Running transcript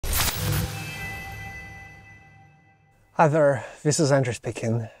Hi there, this is Andrew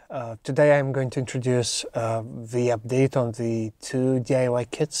speaking. Today I'm going to introduce the update on the two DIY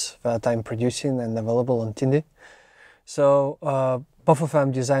kits that I'm producing and available on Tindy. So both of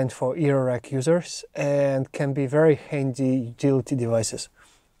them designed for Eurorack users and can be very handy utility devices.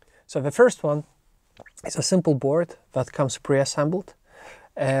 So the first one is a simple board that comes pre-assembled,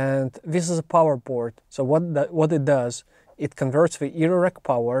 and this is a power board. So what it does, it converts the Eurorack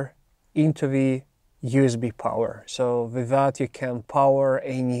power into the USB power. So with that you can power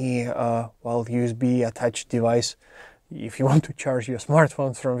any USB attached device if you want to charge your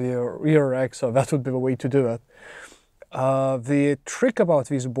smartphone from your Eurorack, so that would be the way to do it. The trick about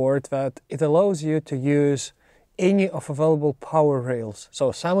this board that it allows you to use any of available power rails.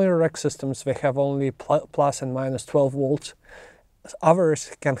 So some Eurorack systems, they have only plus and minus 12 volts.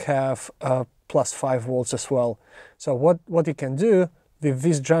 Others can have plus 5 volts as well. So what you can do with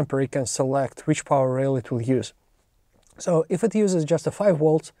this jumper, you can select which power rail it will use. So if it uses just a 5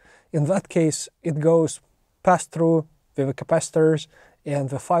 volts, in that case it goes pass through with the capacitors, and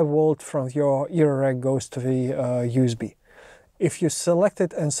the 5 volt from your Eurorack goes to the USB. If you select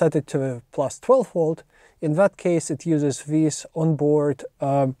it and set it to plus 12 volt, in that case it uses this onboard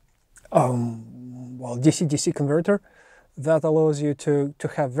DC-DC converter that allows you to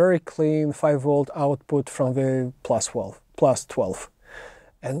have very clean 5 volt output from the plus 12.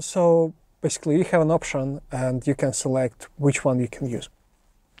 And so basically you have an option and you can select which one you can use.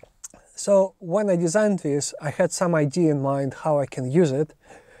 So when I designed this, I had some idea in mind how I can use it.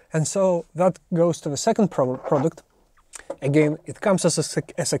 And so that goes to the second product. Again, it comes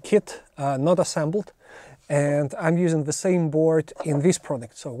as a kit, not assembled. And I'm using the same board in this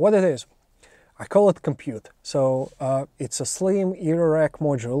product. So what it is, I call it Compute. So it's a slim Eurorack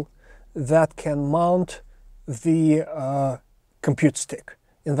module that can mount the compute stick.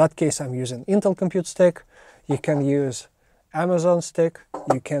 In that case, I'm using Intel compute stick. You can use Amazon stick.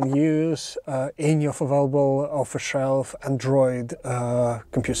 You can use any of available off-the-shelf Android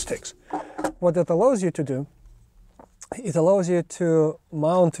compute sticks. What it allows you to do, it allows you to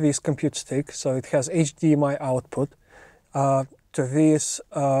mount this compute stick, so it has HDMI output, to this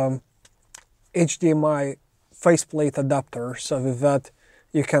HDMI faceplate adapter, so with that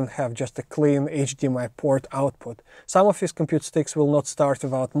you can have just a clean HDMI port output. Some of these compute sticks will not start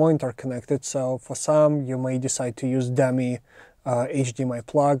without monitor connected, so for some you may decide to use dummy HDMI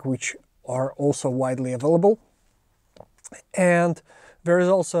plug, which are also widely available. And there is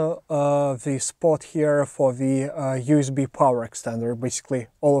also the spot here for the USB power extender. Basically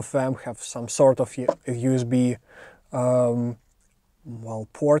all of them have some sort of USB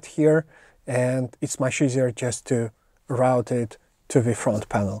port here, and it's much easier just to route it to the front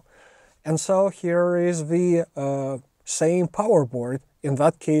panel. And so here is the same power board. In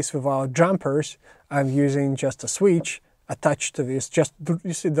that case, without jumpers, I'm using just a switch attached to this, just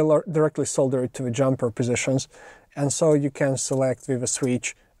you see directly solder it to the jumper positions. And so you can select with a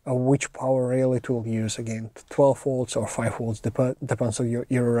switch which power rail it will use. Again, 12 volts or 5 volts, depends on your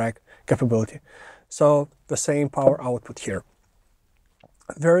Eurorack capability. So the same power output here.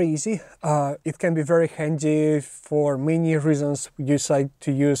 Very easy. It can be very handy for many reasons. You decide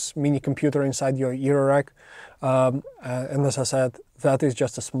to use mini computer inside your Eurorack, and as I said, that is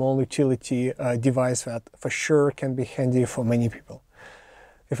just a small utility device that for sure can be handy for many people.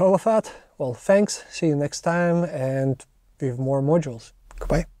 With all of that, well, thanks, see you next time, and with more modules.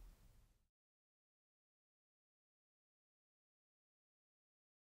 Goodbye.